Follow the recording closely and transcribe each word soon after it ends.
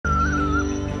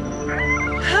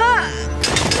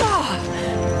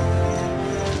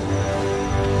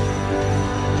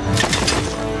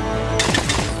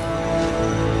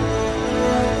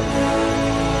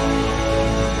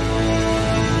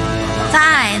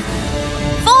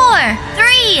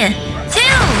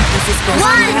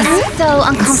One. So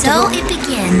uncomfortable. So it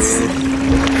begins.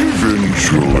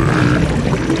 Eventually.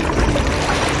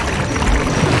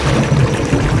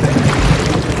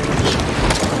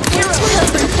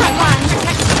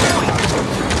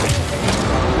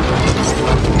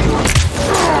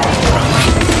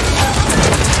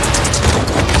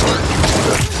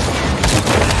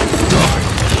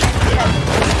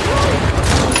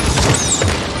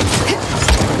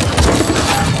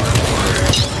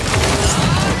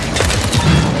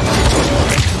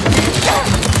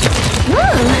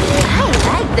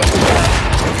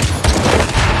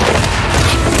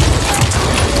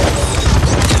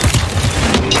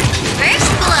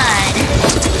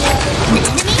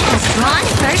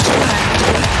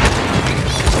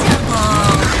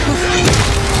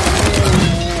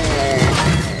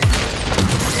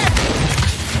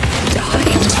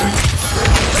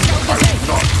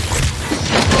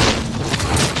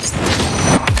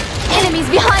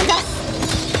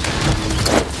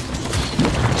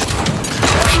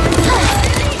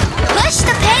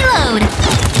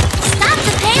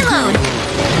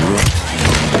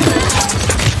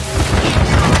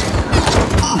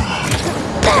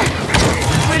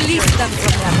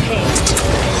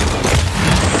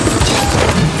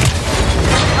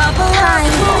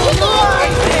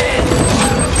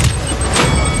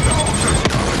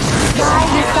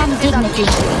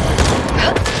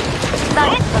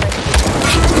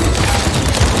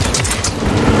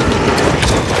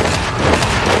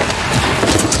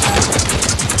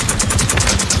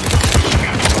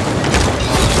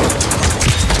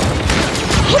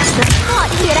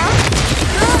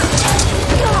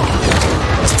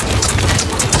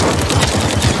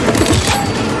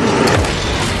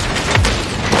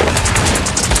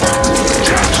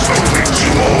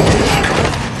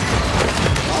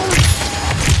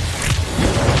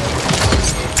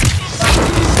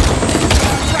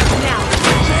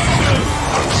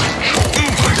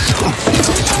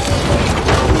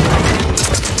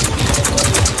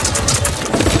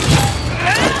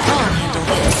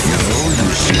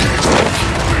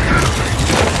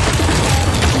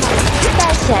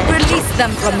 Release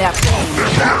them from their pain.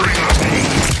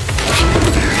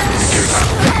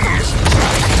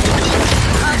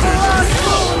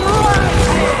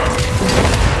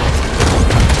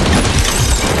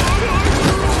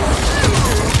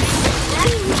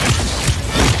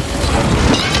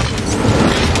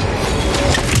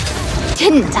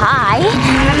 'Didn't I?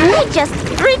 I just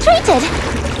retreated.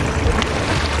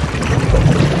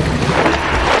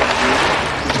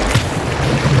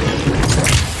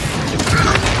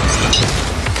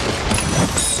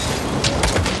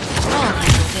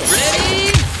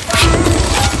 Ready?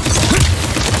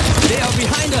 They are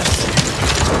behind us.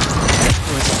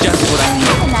 It's just what I need.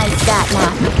 Have a nice stat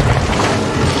map.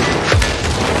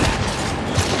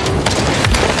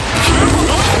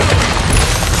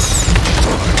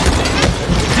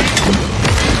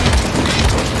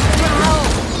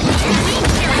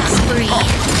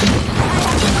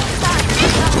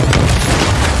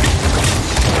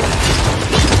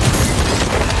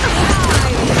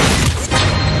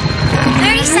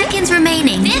 30 seconds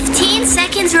remaining. 15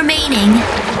 seconds remaining.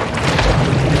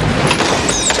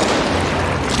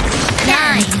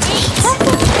 9, 8,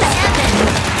 7,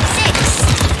 6,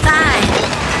 5,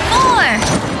 4,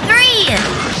 3,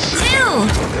 2,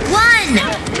 1.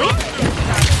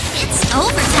 It's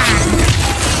overtime.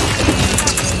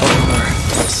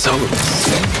 So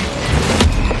sick.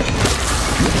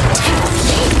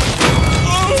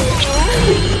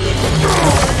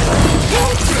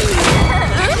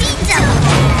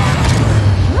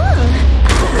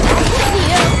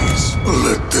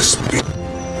 Let this be.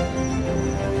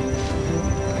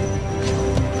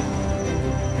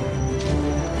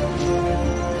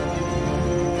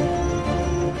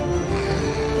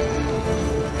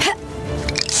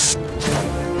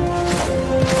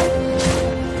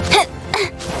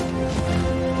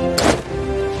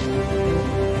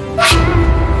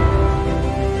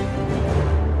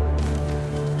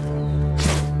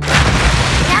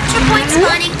 Capture point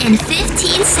spawning in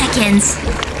 15 seconds.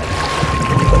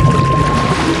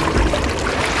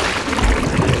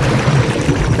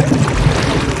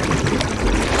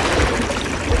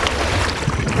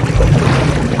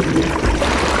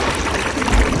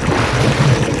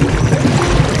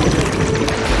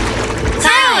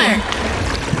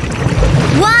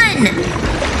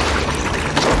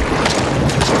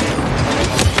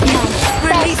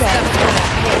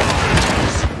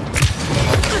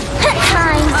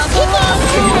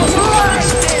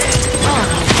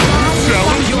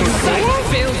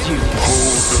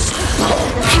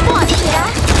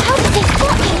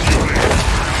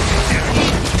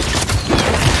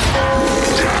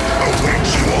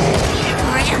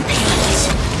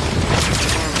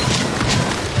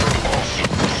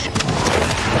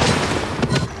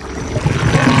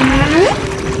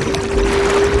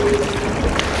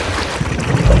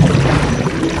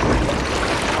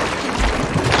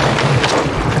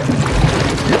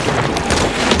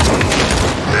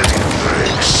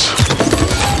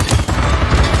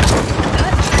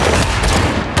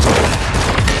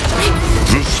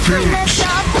 messed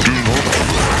up.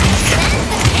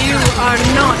 You are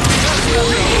not.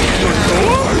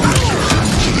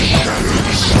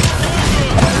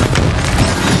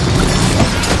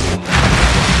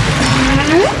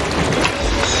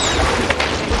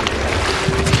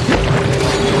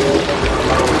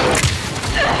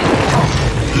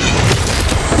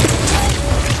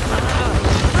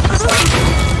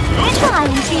 Try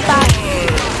and keep up.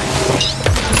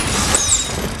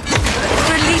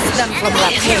 Release them from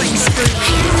their pain.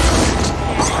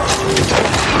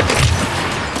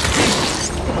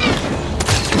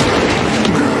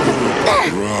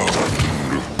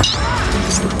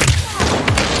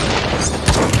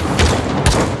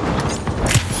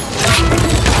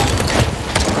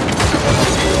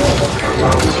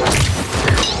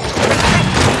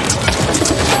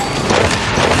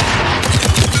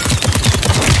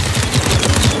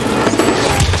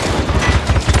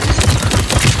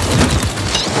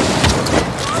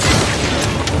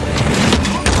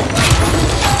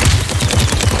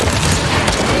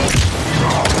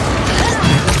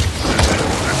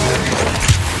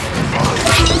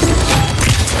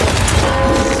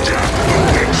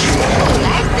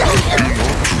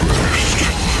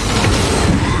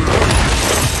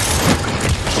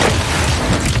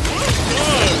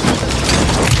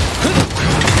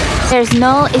 There's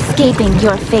no escaping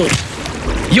your fate.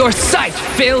 Your sight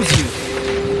fails you.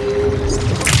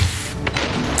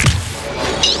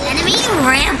 Enemy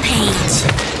rampage.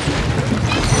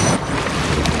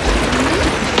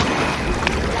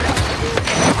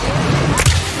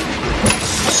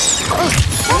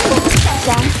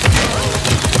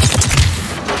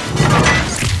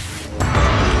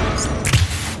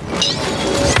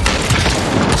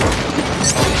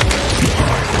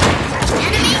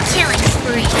 Enemy killing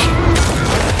spree.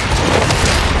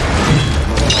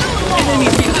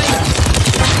 Enemies behind us.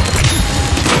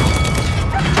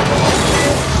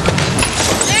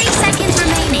 30 seconds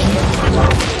remaining.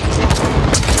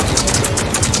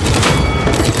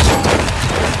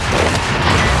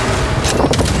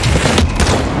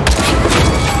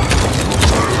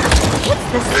 Hit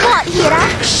the spot, Hira.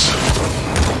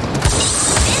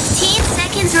 15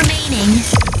 seconds remaining.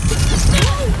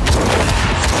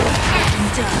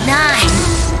 9,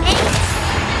 8,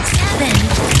 7,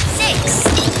 6,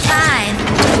 5,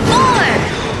 4,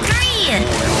 3,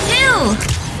 2,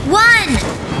 1.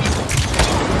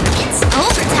 It's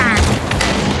overtime.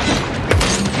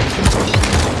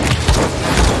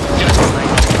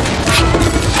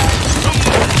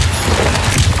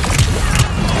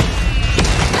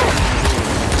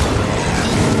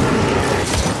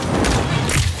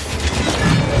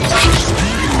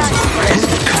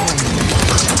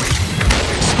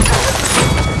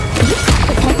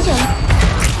 Attention.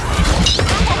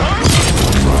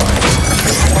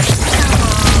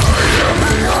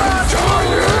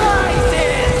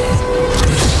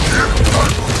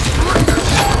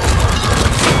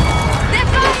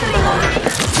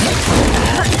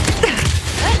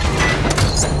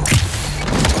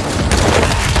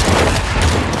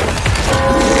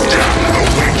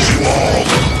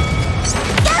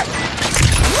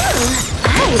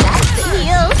 I like the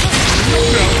heels.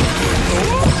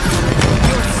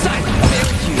 Your sight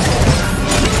fails you.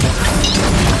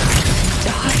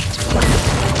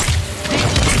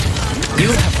 You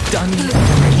have done me.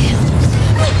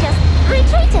 We just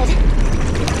retreated.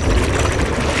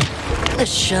 The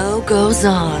show goes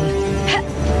on.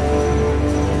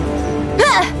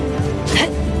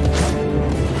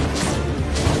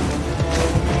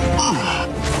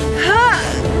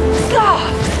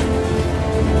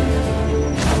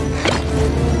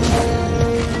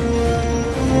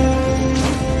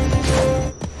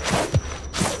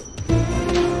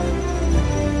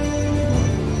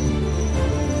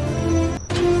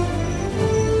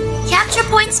 Capture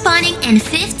point spawning in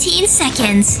 15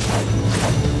 seconds.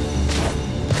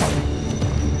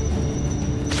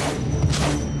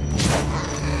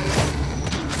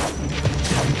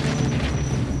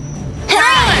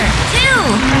 Three, two,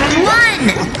 one.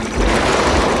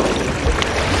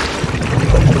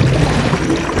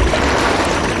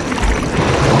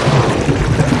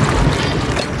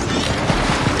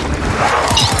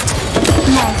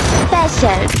 My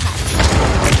special.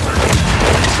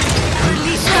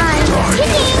 Time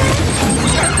ticking.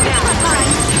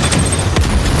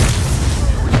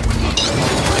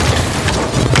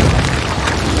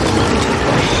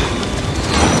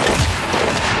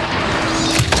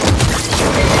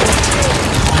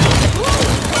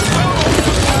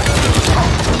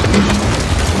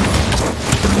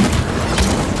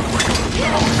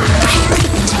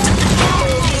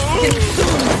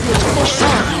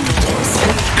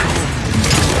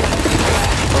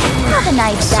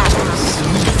 Nice that.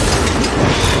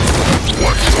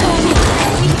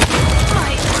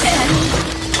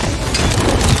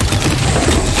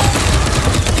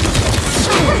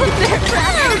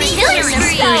 Killing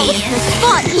spree.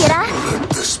 Spot, Ira. Let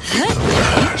this be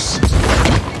pass.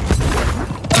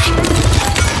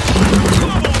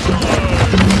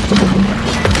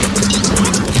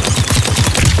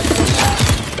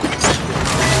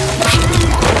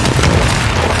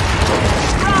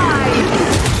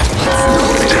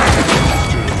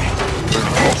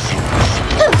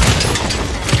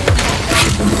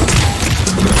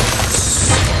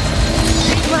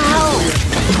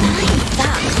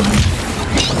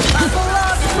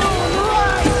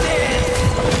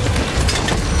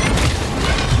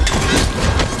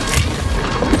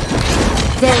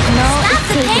 There's no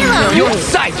escaping Your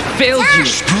sight failed you.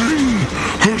 Spring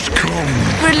has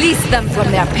come. Release them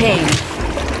from their pain.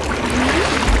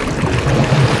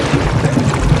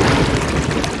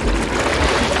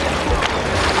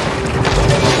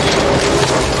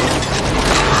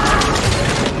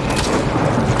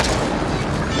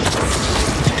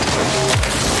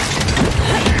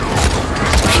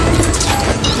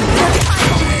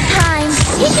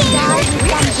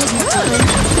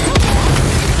 time.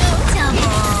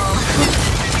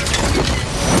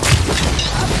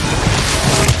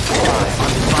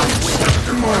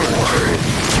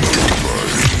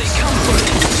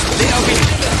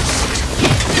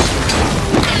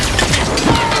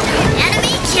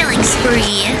 Enemy killing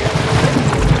spree.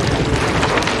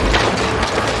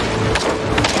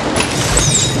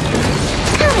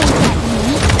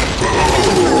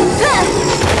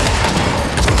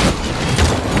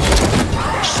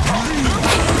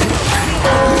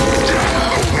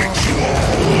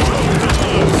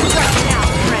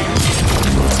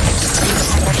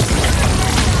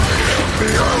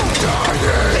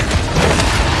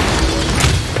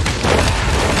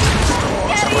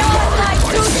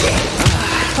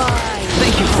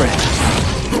 Thank you, friend.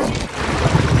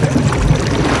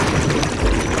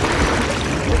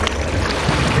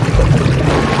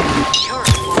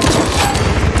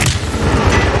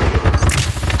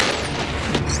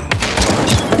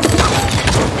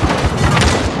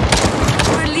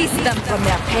 Release them from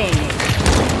their pain.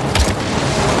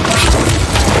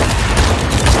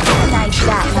 Nice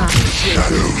that one.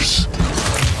 Shadows.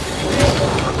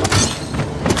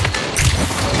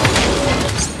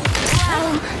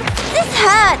 This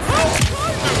hurts.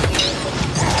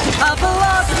 A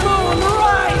blood moon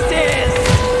rises!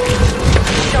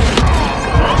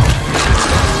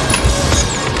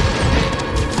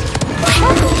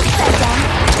 Again.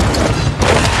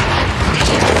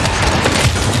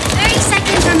 30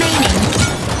 seconds remaining.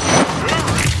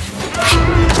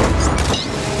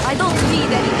 I don't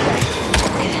need anything.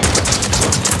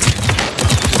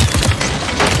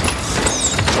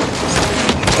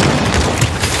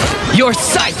 Your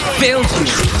sight failed you.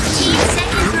 15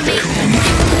 seconds remaining.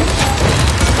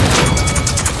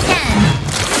 10,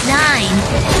 9,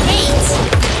 8,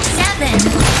 7,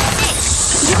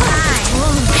 6, 5,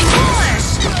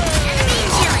 4. Enemy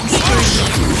killing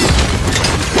spree.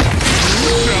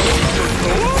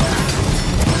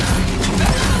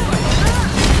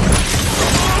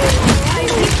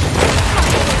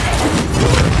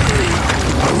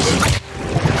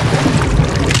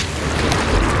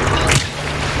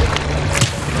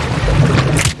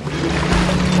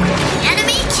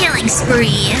 Enemy killing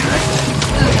spree.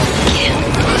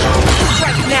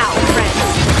 Right now, friends.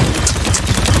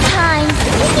 Time.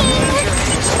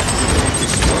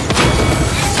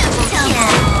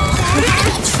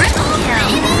 Triple kill.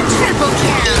 Triple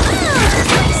kill.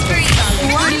 Spree.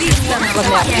 Release them from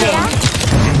their pain.